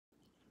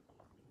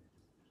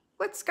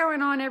What's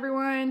going on,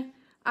 everyone?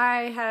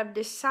 I have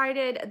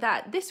decided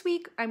that this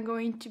week I'm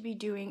going to be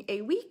doing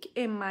a week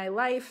in my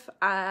life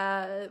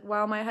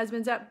while my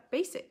husband's at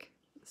basic.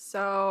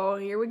 So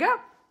here we go.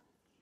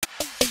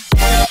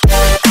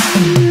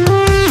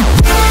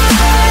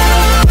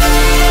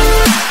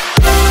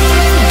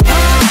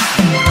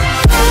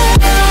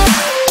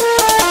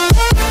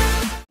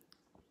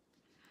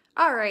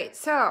 All right,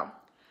 so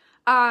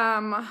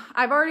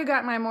I've already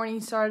got my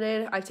morning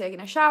started. I've taken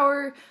a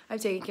shower.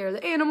 I've taken care of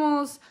the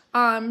animals.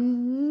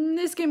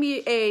 This can be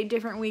a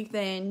different week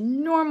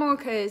than normal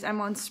because I'm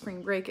on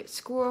spring break at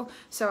school.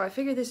 So I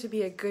figured this would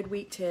be a good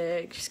week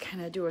to just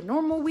kind of do a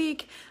normal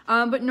week.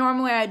 But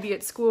normally I'd be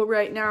at school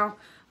right now.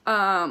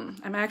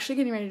 I'm actually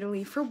getting ready to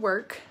leave for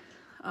work.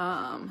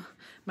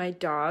 My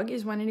dog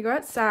is wanting to go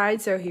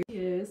outside, so here she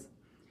is.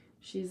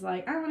 She's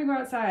like, I want to go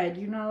outside.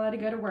 You're not allowed to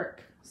go to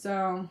work.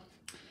 So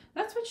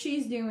that's what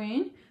she's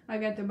doing. I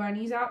got the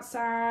bunnies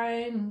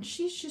outside, and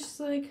she's just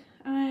like,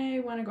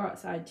 I want to go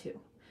outside too.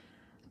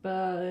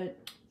 But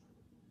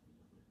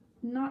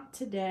not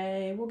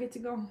today. We'll get to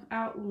go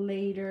out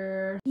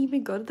later.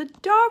 Even go to the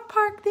dog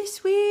park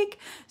this week.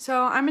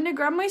 So I'm going to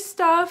grab my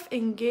stuff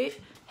and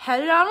get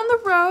headed out on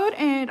the road,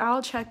 and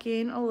I'll check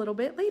in a little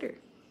bit later.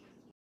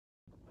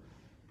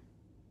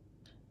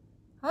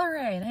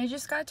 Alright, I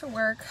just got to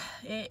work.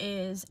 It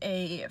is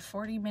a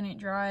 40-minute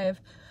drive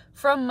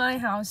from my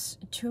house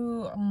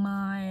to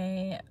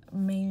my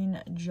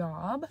main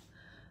job.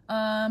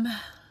 That's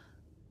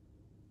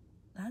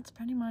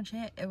pretty much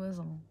it. It was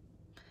a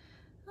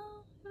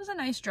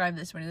nice drive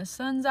this morning. The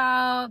sun's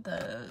out,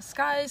 the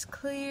sky's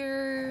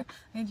clear.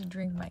 I need to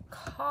drink my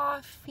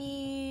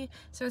coffee.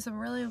 So it's a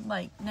really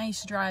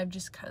nice drive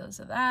just because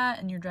of that,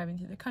 and you're driving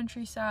through the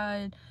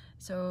countryside.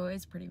 So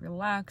it's pretty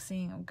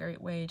relaxing, a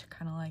great way to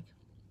kind of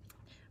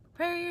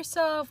prepare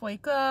yourself,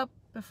 wake up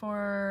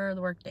before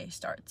the workday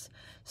starts.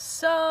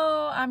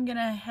 So I'm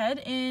gonna head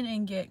in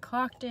and get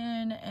clocked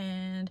in,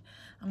 and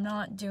I'm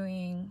not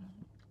doing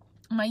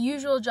my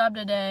usual job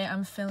today.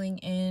 I'm filling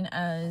in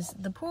as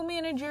the pool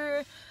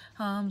manager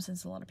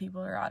since a lot of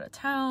people are out of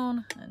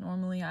town, and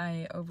normally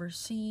I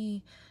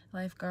oversee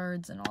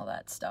lifeguards and all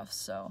that stuff.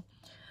 So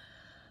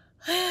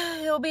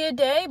it'll be a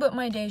day, but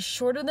my day's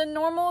shorter than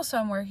normal, so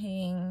I'm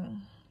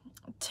working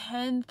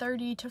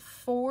 10:30 to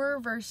 4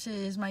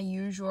 versus my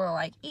usual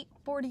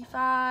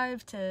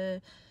 8:45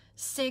 to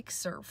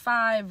 6 or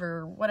 5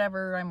 or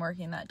whatever I'm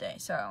working that day.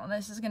 So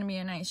this is going to be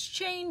a nice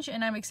change,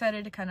 and I'm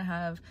excited to kind of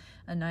have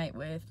a night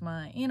with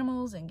my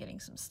animals and getting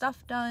some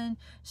stuff done.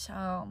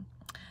 So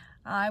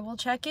I will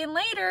check in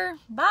later.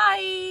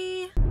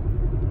 Bye!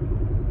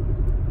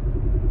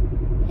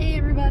 Hey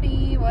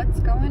everybody, what's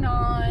going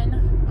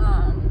on?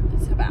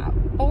 It's about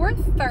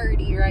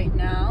 4:30 right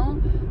now.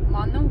 I'm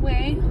on the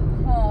way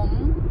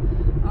home.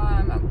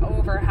 I'm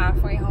over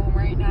halfway home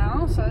right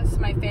now, so this is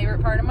my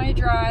favorite part of my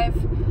drive.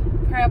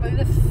 Probably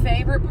the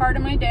favorite part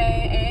of my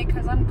day, A,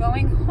 because I'm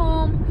going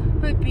home,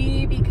 but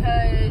B,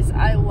 because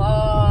I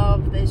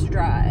love this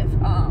drive.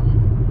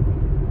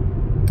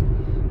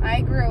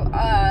 I grew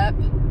up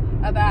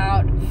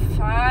about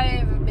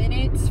 5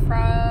 minutes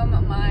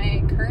from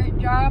my current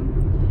job,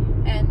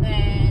 and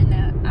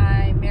then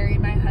I married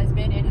my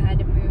husband and had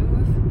to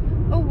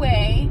move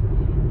away,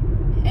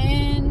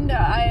 and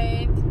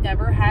I've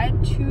never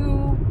had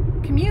to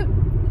commute,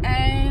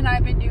 and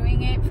I've been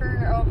doing it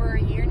for over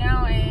a year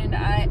now, and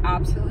I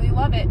absolutely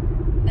love it.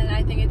 And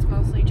I think it's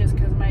mostly just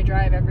because my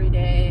drive every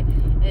day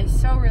is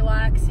so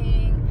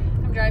relaxing.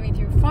 I'm driving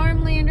through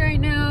farmland right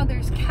now.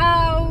 There's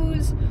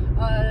cows.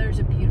 There's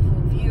a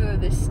beautiful view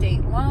of the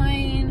state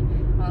line,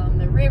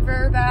 the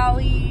river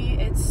valley.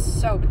 It's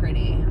so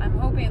pretty. I'm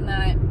hoping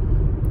that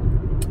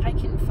I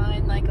can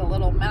find a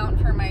little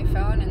mount for my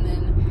phone, and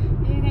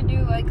then you can do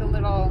a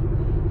little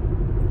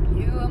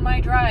view of my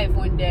drive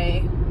one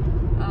day.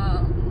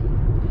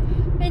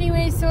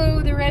 Anyway,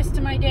 so the rest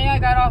of my day, I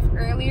got off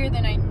earlier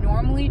than I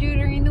normally do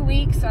during the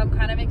week, so I'm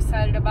kind of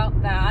excited about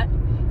that.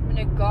 I'm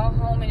gonna go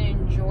home and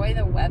enjoy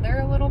the weather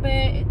a little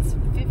bit. It's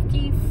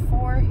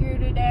 54 here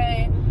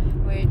today,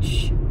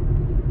 which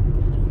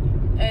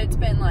it's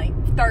been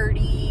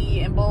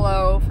 30 and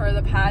below for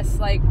the past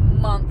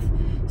month.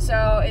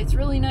 So it's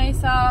really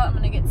nice out. I'm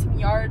gonna get some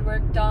yard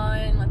work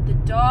done, let the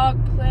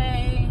dog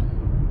play.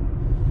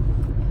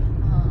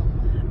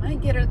 I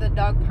might get her to the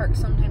dog park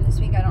sometime this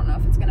week. I don't know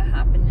if it's gonna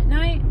happen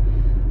tonight.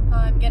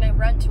 I'm gonna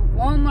run to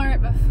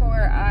Walmart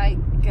before I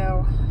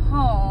go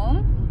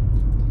home,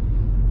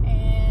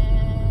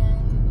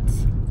 and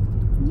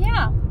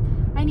yeah,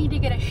 I need to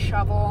get a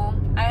shovel.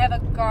 I have a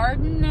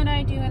garden that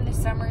I do in the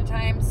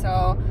summertime,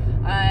 so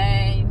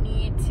I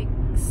need to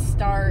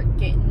start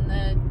getting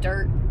the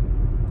dirt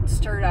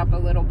stirred up a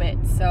little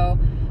bit. So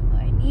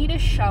I need a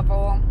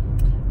shovel.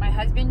 My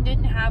husband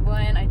didn't have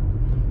one. I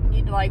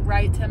need to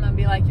write to him and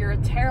be like, you're a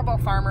terrible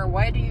farmer,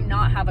 why do you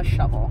not have a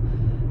shovel?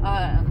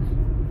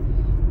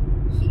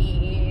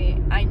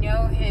 I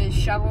know his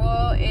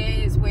shovel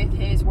is with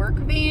his work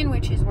van,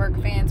 which his work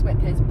van's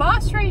with his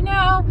boss right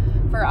now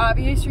for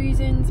obvious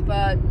reasons,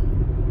 but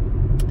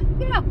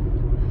yeah,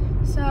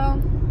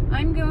 so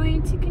I'm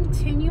going to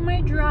continue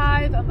my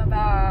drive. I'm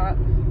about,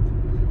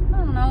 I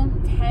don't know,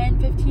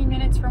 10-15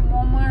 minutes from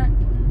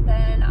Walmart.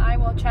 Then I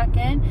will check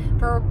in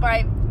for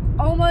my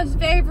almost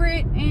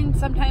favorite and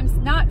sometimes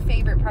not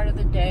favorite part of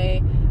the day,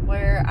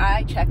 where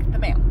I check the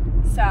mail.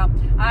 So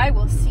I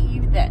will see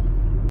you then.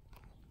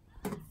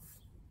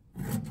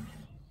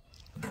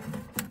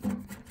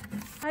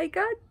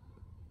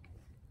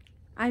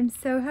 I'm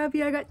so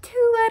happy I got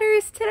 2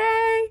 letters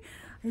today.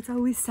 It's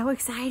always so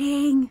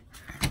exciting.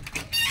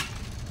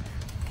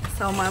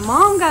 So my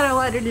mom got a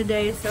letter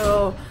today,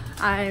 so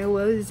I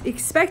was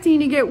expecting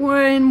to get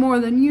one more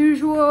than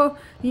usual.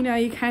 You know,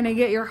 you kind of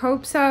get your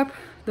hopes up.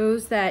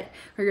 Those that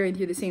are going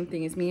through the same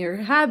thing as me or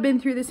have been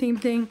through the same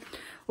thing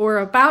or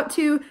about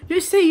to,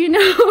 just so you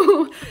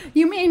know,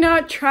 you may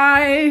not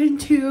try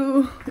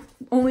to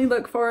only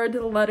look forward to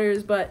the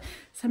letters, but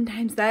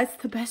sometimes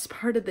that's the best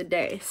part of the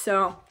day.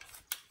 So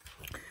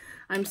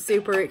I'm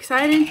super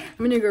excited.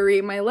 I'm gonna go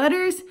read my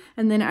letters,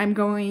 and then I'm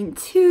going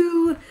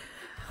to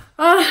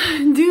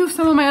do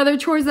some of my other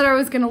chores that I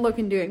was gonna look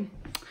and doing.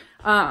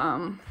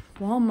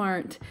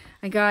 Walmart.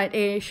 I got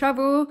a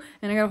shovel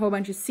and I got a whole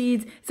bunch of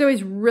seeds. It's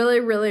always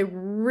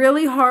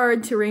really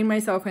hard to rein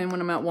myself in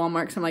when I'm at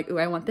Walmart, because I'm like, ooh,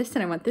 I want this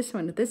and I want this and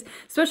I want this,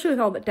 especially with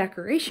all the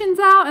decorations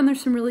out, and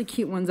there's some really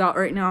cute ones out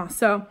right now.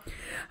 So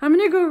I'm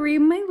gonna go read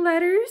my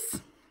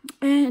letters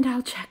and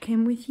I'll check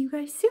in with you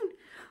guys soon.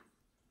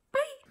 Bye.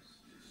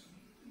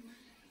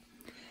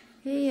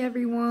 Hey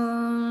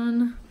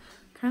everyone.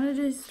 Kind of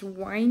just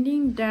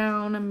winding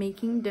down. I'm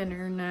making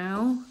dinner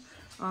now.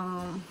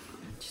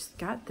 Just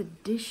got the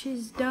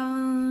dishes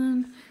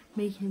done,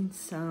 making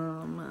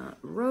some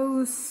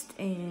roast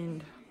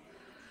and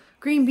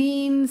green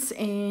beans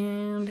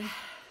and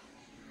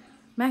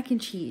mac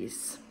and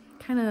cheese.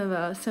 Kind of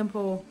a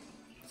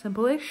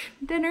simple-ish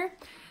dinner.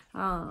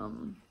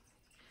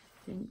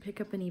 Didn't pick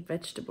up any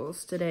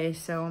vegetables today,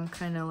 so I'm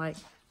kind of like,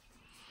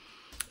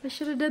 I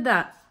should have did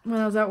that when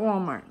I was at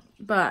Walmart,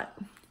 but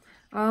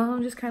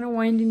I'm just kind of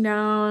winding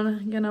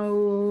down.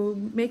 Gonna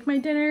make my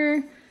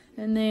dinner,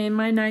 and then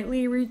my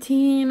nightly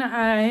routine,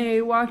 I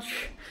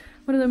watch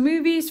one of the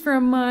movies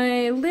from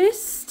my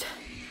list.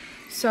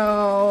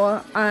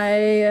 So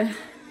I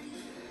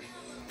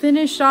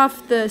finished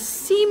off the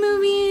C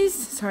movies.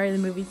 Sorry, the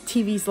movie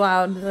TV's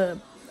loud. The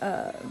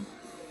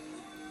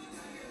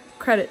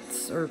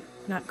credits, or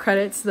not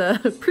credits, the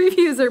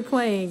previews are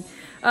playing.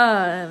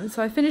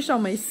 So I finished all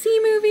my C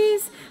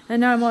movies,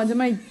 and now I'm on to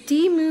my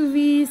D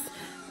movies.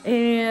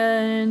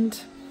 And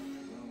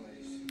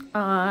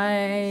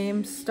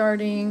I'm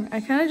starting,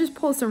 I kind of just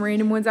pull some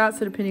random ones out,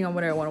 so depending on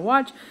what I want to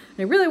watch. And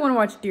I really want to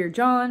watch Dear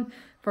John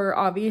for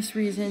obvious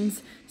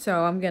reasons.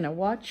 So I'm going to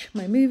watch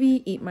my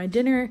movie, eat my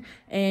dinner,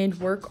 and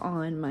work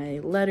on my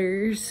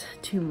letters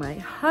to my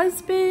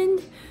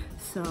husband.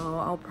 So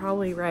I'll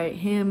probably write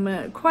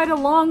him quite a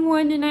long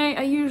one tonight.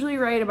 I usually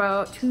write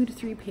about 2 to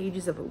 3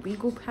 pages of a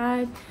legal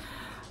pad.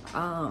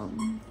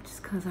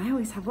 Just because I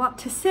always have a lot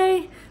to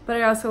say, but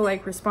I also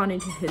like responding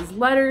to his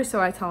letters,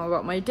 so I tell him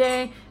about my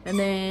day, and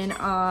then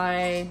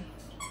I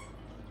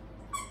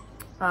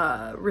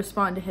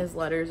respond to his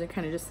letters and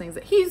kind of just things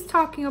that he's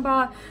talking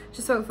about,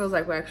 just so it feels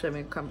like we're actually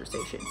having a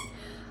conversation.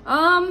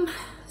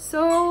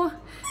 So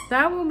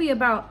that will be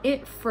about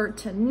it for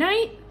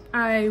tonight.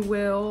 I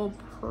will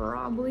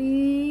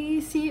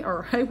probably see,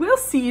 or I will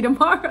see you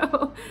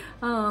tomorrow.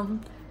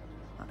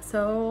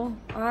 So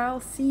I'll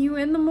see you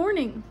in the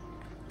morning.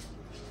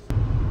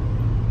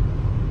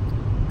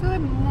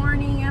 Good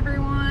morning,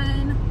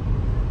 everyone.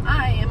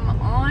 I am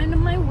on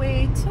my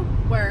way to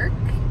work.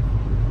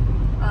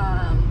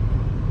 I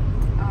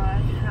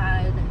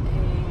had a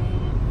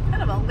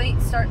kind of a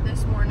late start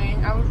this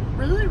morning. I was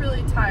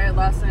really tired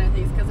last night, I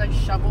think, because I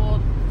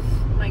shoveled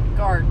my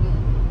garden.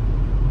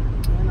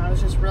 And I was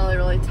just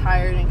really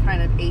tired and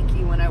kind of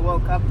achy when I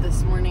woke up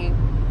this morning.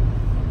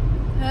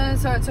 And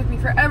so it took me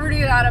forever to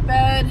get out of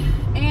bed,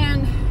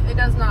 and it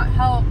does not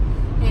help.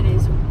 It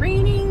is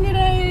raining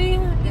today,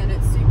 and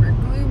it's super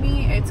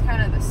gloomy. It's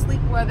kind of the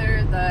sleep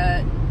weather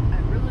that I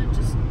really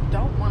just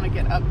don't want to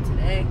get up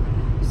today.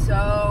 So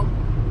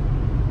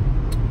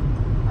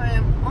I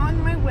am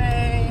on my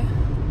way.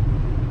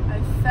 I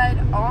fed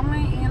all my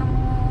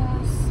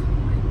animals.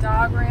 My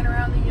dog ran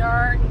around the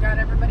yard and got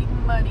everybody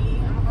muddy.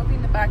 I'm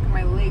hoping the back of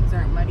my legs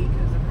aren't muddy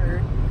because of her.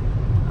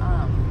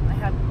 I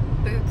had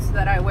boots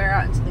that I wear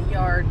out into the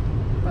yard,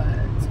 but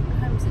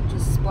sometimes it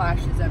just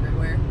splashes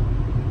everywhere.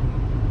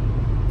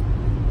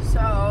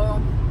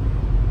 So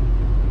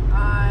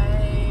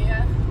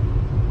I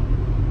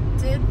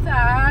did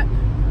that.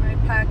 I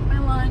packed my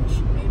lunch,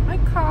 made my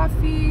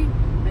coffee.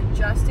 I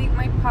just ate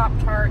my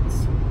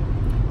Pop-Tarts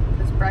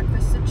because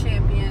breakfast of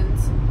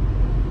champions.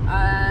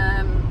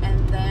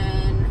 And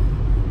then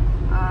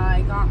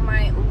I got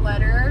my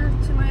letter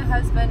to my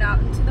husband out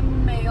into the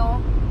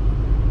mail.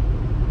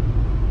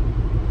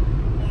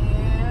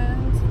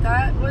 And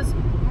that was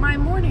my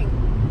morning.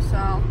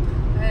 So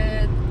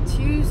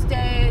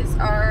Tuesdays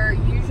are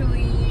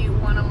usually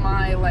one of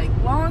my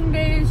long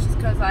days, just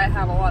because I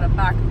have a lot of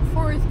back and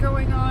forth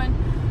going on.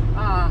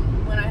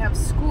 When I have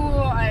school,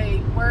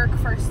 I work work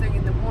first thing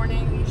in the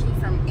morning, usually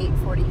from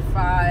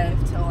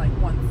 8:45 till like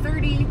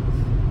 1:30,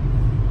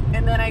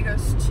 and then I go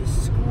to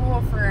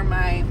school for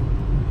my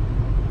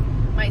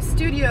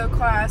studio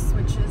class,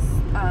 which is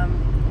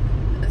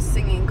a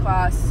singing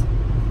class,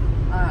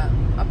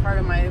 a part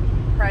of my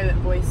private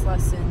voice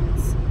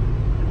lessons.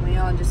 And we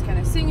all just kind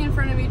of sing in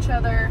front of each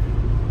other,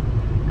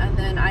 and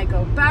then I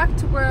go back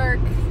to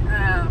work.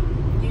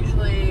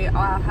 Usually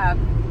I'll have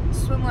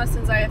swim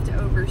lessons I have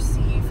to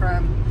oversee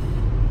from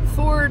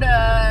 4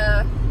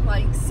 to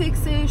like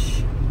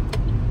 6-ish,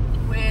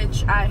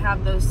 which I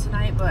have those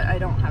tonight, but I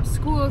don't have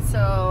school,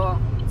 so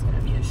it's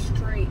gonna be a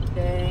straight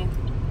day,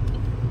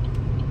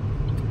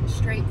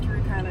 straight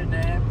through kind of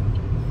day.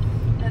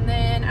 And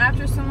then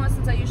after swim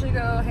lessons, I usually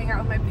go hang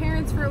out with my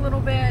parents for a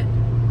little bit,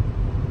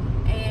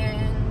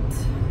 and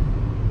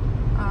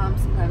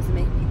sometimes they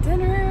make me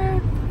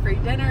dinner. Free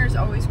dinner is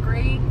always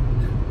great.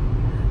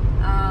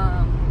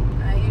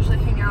 I usually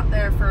hang out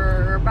there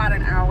for about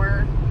an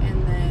hour,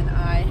 and then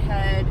I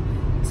head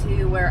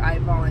to where I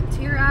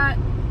volunteer at.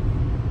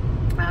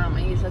 I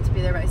usually have to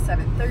be there by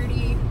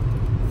 7:30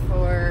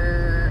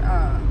 for,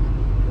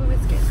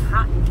 it's getting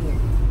hot in here.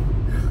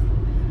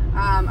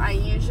 I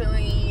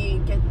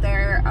usually get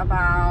there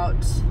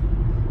about,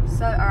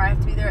 or I have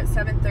to be there at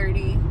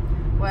 7:30.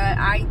 What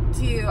I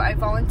do, I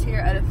volunteer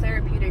at a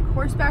therapeutic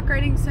horseback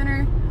riding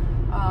center.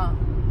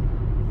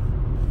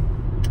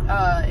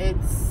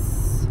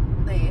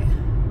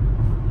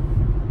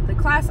 The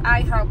class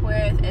I help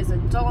with is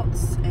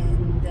adults,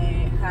 and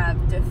they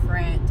have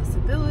different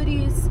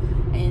disabilities,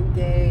 and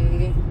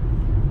they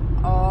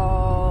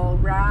all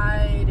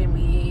ride and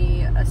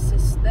we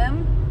assist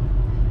them,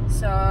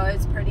 so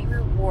it's pretty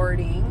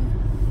rewarding.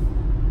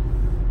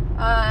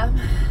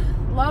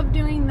 Love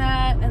doing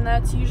that, and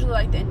that's usually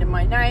like the end of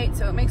my night,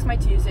 so it makes my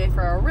Tuesday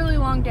for a really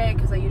long day,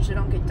 because I usually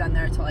don't get done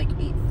there until like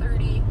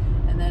 8:30,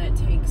 and then it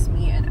takes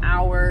me an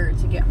hour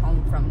to get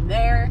home from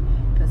there,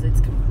 because it's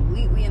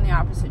completely in the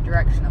opposite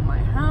direction of my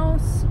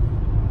house.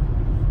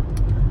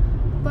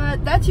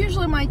 But that's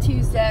usually my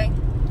Tuesday,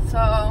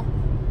 so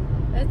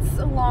it's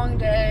a long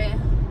day.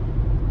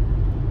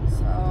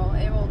 So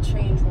it will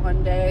change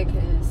one day,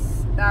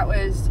 because that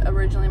was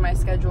originally my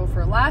schedule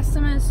for last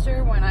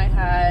semester when I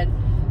had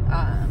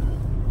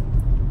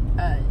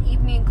an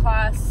evening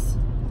class,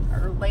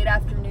 or late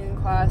afternoon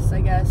class,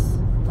 I guess,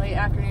 late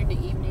afternoon to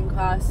evening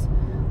class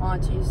on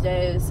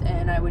Tuesdays,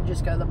 and I would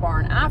just go to the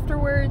barn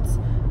afterwards.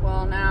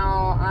 Well,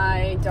 now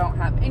I don't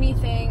have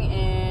anything,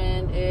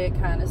 and it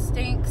kind of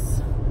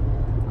stinks.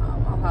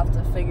 I'll have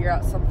to figure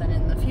out something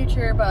in the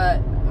future,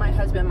 but my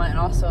husband might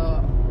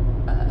also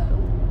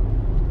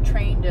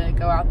train to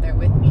go out there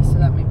with me, so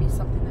that might be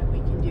something that we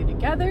can do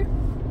together.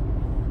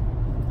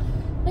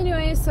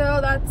 Anyway, so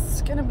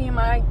that's gonna be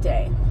my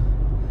day.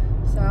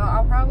 So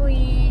I'll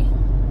probably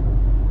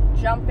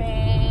jump in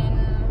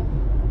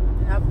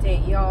and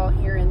update y'all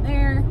here and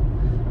there.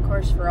 Of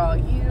course, for all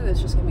you,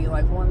 it's just gonna be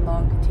like one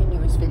long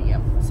continuous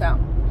video. So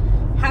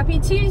happy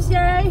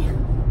Tuesday.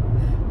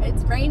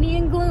 It's rainy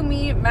and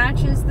gloomy. It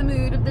matches the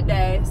mood of the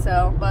day,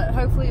 so, but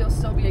hopefully it'll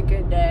still be a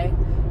good day,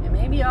 and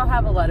maybe I'll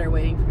have a letter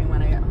waiting for me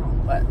when I get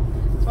home. But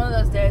it's one of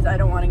those days I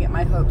don't want to get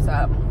my hopes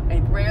up. I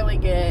rarely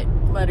get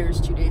letters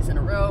 2 days in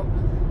a row,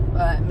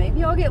 but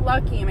maybe I'll get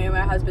lucky, and maybe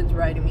my husband's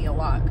writing me a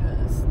lot,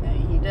 because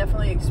he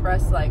definitely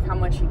expressed like how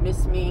much he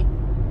missed me,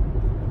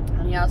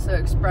 and he also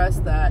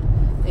expressed that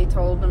they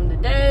told him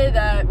today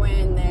that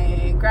when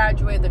they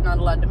graduate they're not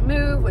allowed to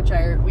move, which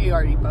we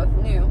already both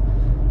knew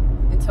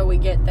until we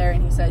get there,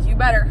 and he says, you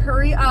better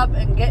hurry up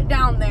and get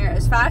down there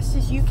as fast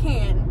as you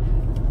can.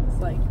 It's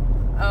like,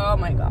 oh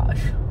my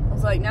gosh. I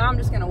was like, now I'm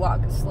just gonna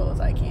walk as slow as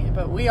I can,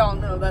 but we all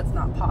know that's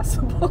not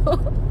possible.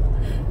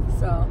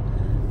 So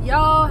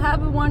y'all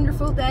have a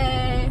wonderful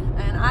day,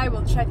 and I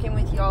will check in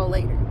with y'all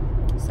later.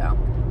 So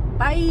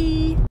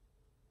bye.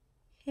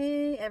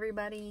 Hey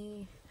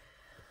everybody.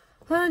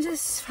 Well,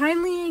 just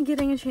finally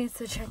getting a chance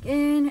to check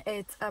in.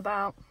 It's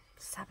about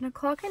 7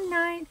 o'clock at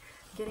night.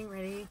 Getting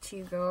ready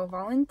to go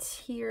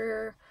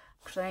volunteer.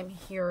 Actually, I'm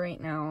here right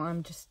now.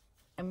 I'm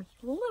a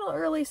little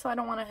early, so I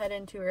don't want to head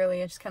in too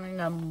early. I just kind of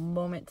need a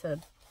moment to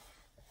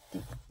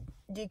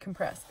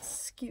decompress.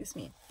 Excuse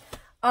me.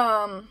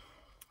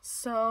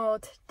 So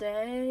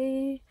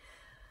today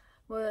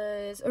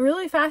was a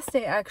really fast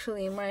day,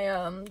 actually.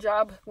 My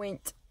job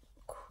went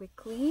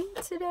quickly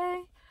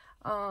today.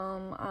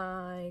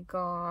 I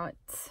got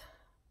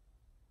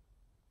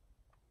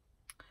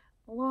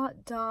a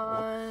lot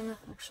done.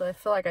 Actually, I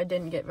feel like I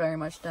didn't get very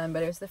much done,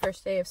 but it was the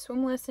first day of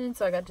swim lessons,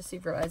 so I got to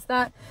supervise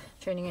that,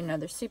 training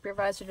another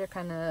supervisor to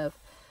kind of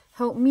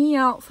help me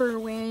out for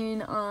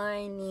when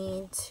I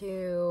need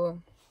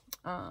to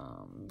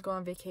go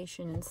on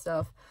vacation and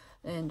stuff,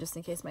 and just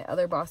in case my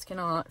other boss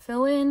cannot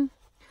fill in.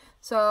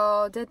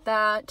 So did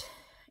that.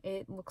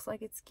 It looks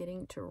like it's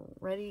getting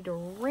ready to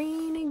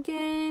rain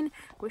again.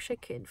 Wish I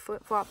could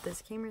flip-flop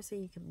this camera so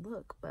you could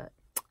look, but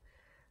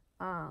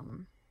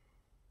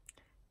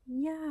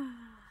yeah,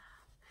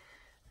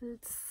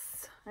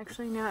 it's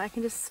actually, now I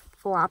can just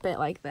flop it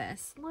like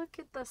this. Look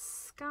at the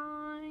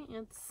sky.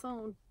 It's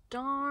so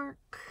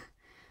dark.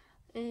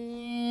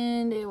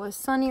 And it was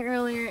sunny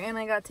earlier, and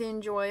I got to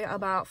enjoy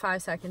about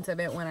 5 seconds of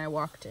it when I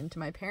walked into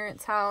my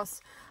parents'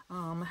 house.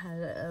 I had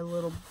a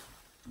little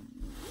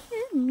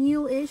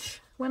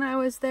meal-ish when I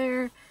was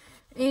there.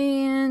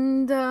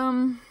 And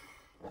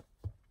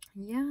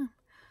yeah.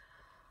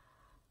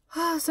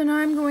 So now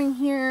I'm going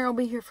here. I'll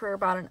be here for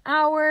about an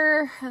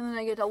hour, and then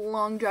I get a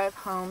long drive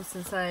home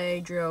since I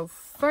drove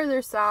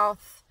further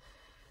south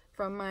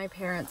from my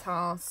parents'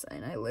 house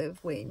and I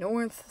live way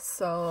north.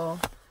 So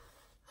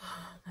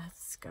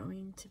that's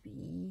going to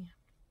be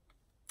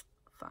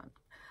fun.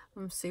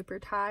 I'm super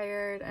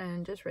tired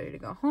and just ready to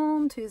go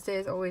home. Tuesday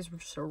is always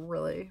just a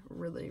really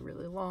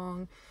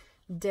long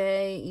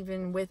day,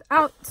 even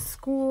without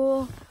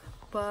school.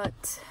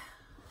 But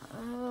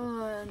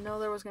I know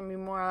there was going to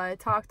be more I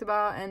talked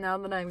about, and now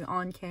that I'm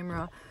on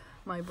camera,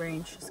 my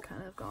brain's just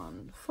kind of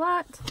gone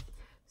flat.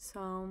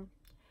 So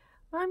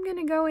I'm going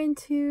to go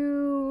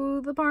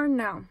into the barn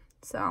now.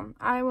 So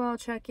I will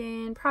check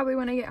in probably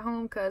when I get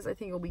home, because I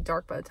think it'll be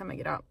dark by the time I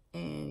get out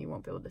and you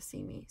won't be able to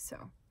see me.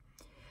 So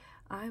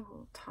I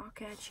will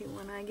talk at you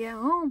when I get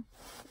home.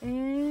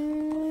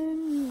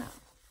 And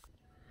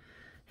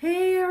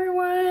hey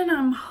everyone,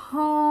 I'm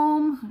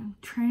home. I'm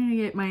trying to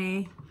get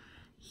my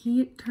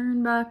heat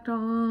turned back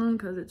on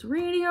because it's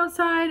rainy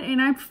outside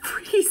and I'm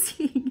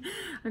freezing.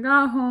 I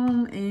got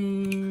home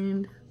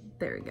and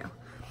there we go.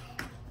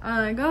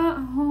 I got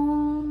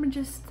home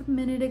just a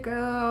minute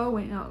ago,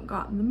 went out and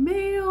got the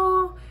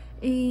mail,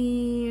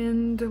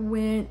 and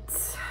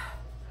went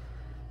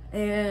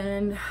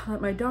and let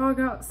my dog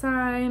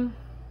outside.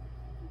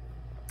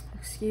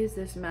 Excuse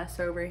this mess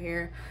over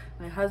here.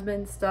 My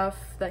husband's stuff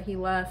that he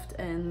left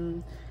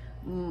and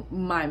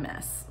my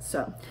mess.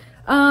 So,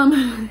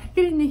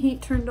 getting the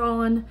heat turned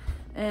on,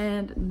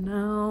 and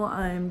now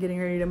I'm getting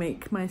ready to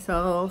make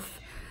myself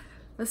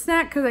a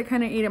snack because I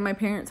kind of ate at my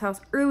parents' house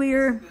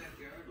earlier.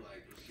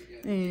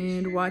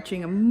 And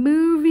watching a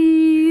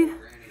movie,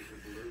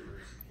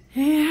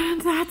 and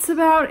that's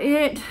about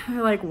it. I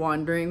like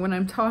wandering when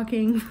I'm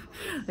talking.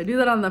 I do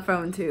that on the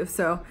phone too.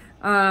 So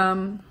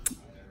and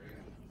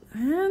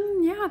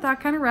yeah, that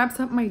kind of wraps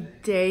up my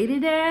day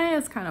today.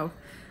 It's kind of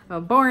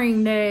a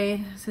boring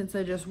day since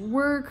I just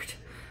worked.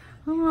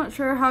 I'm not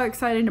sure how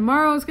excited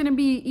tomorrow is gonna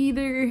be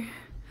either,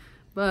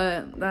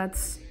 but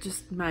that's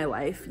just my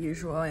life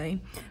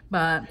usually.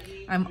 But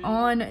I'm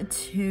on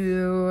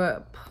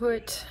to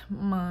put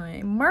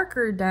my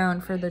marker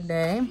down for the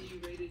day,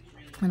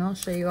 and I'll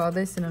show you all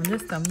this in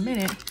just a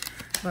minute.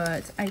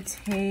 But I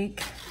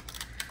take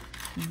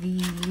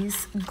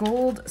these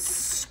gold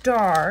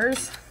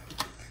stars,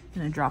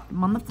 I'm gonna drop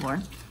them on the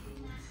floor.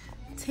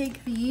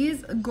 Take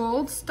these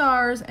gold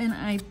stars and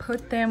I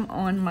put them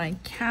on my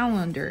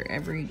calendar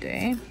every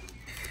day.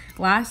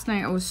 Last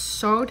night I was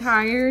so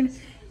tired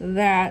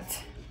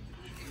that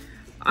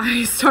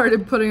I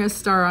started putting a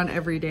star on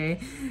every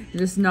day,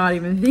 just not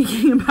even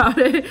thinking about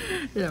it.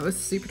 And I was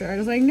super tired. I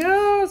was like,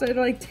 no. So I had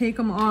to like take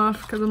them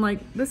off because I'm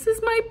like, this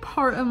is my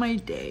part of my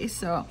day.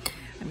 So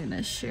I'm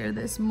gonna share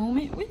this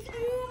moment with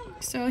you.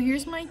 So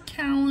here's my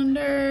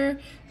calendar.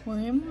 We're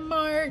in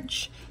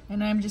March,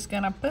 and I'm just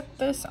gonna put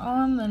this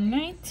on the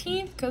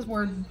 19th because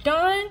we're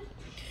done.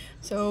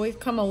 So we've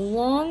come a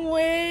long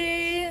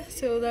way.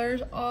 So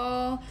there's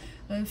all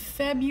of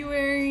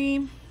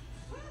February.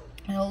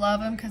 I love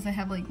them because they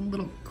have like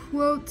little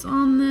quotes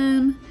on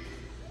them,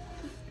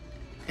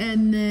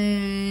 and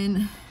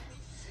then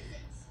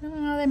I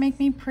don't know, they make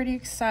me pretty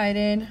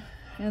excited.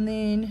 And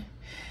then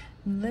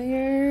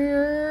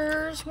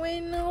there's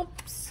when I'll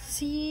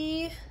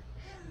see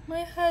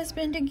my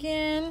husband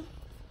again.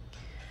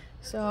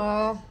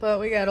 So, but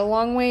we got a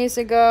long ways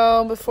to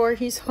go before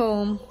he's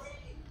home.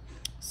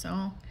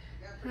 So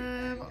I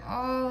have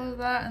all of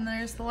that, and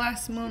there's the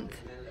last month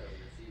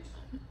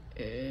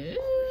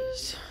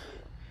is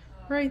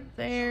right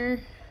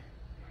there.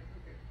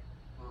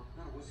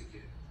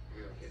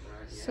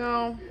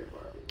 So,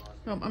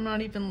 nope, I'm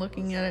not even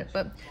looking at it,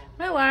 but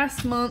my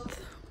last month,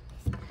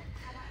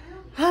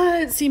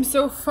 it seems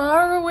so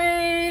far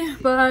away,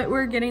 but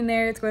we're getting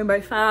there. It's going by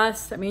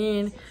fast. I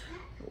mean,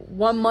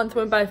 1 month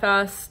went by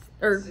fast,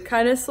 or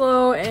kind of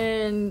slow,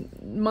 and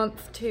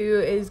month 2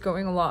 is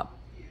going a lot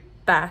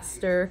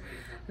faster.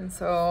 And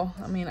so,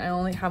 I mean, I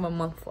only have a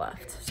month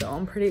left, so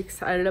I'm pretty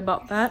excited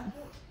about that.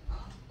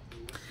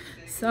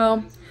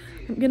 So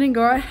I'm gonna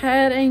go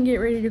ahead and get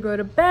ready to go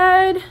to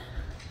bed,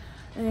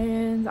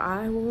 and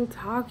I will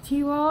talk to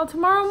you all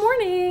tomorrow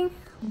morning.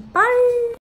 Bye.